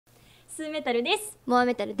スーメタルです。モア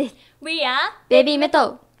メタルです。 We are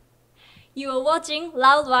BABYMETAL. You are watching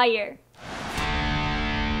Loudwire.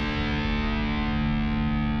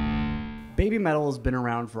 BABYMETAL has been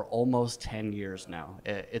around for almost 10 years now.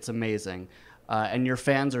 It's amazing. And your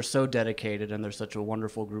fans are so dedicated and they're such a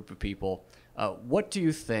wonderful group of people. What do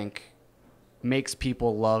you think makes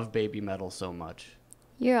people love BABYMETAL so much?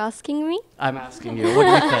 You're asking me? I'm asking you. What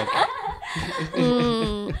do you think?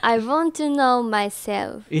 I want to know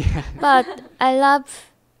myself. Yeah. But I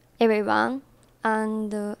love everyone,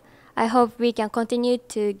 and I hope we can continue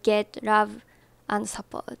to get love and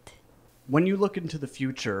support. When you look into the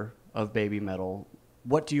future of BABYMETAL,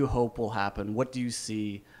 what do you hope will happen? What do you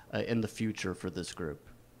see in the future for this group?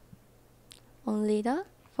 Only the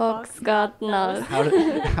Fox God knows. How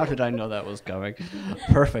did I know that was coming?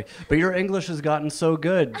 Perfect. But your English has gotten so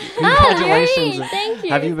good. Really? Congratulations. Thank you.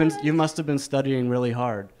 Have you been? You must have been studying really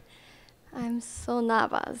hard. I'm so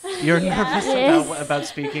nervous. You're nervous Yes. about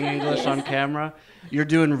speaking English on camera? You're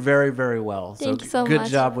doing very, very well. Thank you so good much.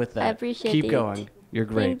 job with that. I appreciate Keep it. going. You're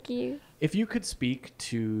great. Thank you. If you could speak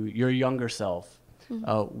to your younger self,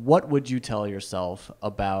 what would you tell yourself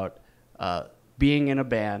about being in a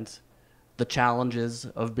band, the challenges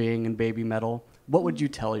of being in BABYMETAL? What would you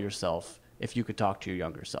tell yourself if you could talk to your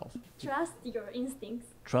younger self? Trust your instincts.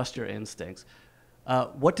 Trust your instincts.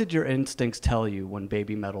 What did your instincts tell you when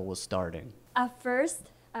BABYMETAL was starting? At first,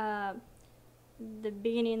 the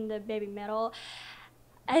beginning the BABYMETAL,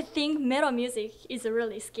 I think metal music is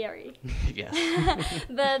really scary. Yes.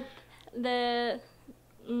 but this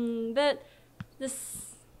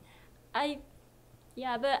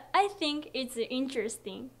but I think it's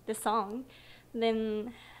interesting, the song.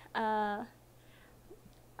 Then I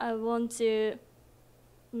want to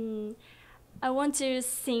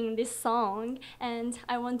sing this song, and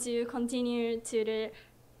I want to continue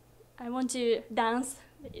I want to dance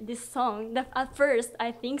this song. At first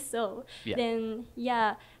I think so.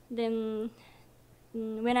 Yeah. Then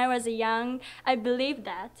when I was young, I believed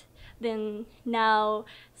that. Then now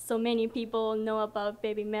so many people know about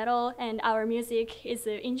BABYMETAL and our music is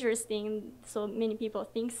interesting, so many people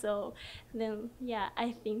think so. Then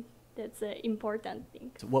I think that's an important thing.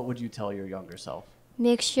 So what would you tell your younger self?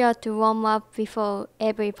 Make sure to warm up before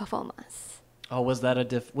every performance. Oh, was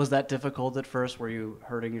that difficult at first? Were you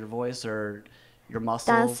hurting your voice or your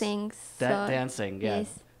muscles? Dancing. Dancing, yeah.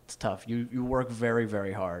 Yes. It's tough. You work very,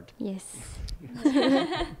 very hard. Yes.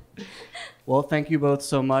 Well, thank you both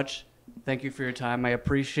so much. Thank you for your time. I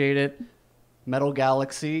appreciate it. Metal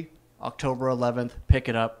Galaxy, October 11th. Pick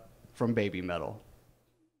it up from BABYMETAL.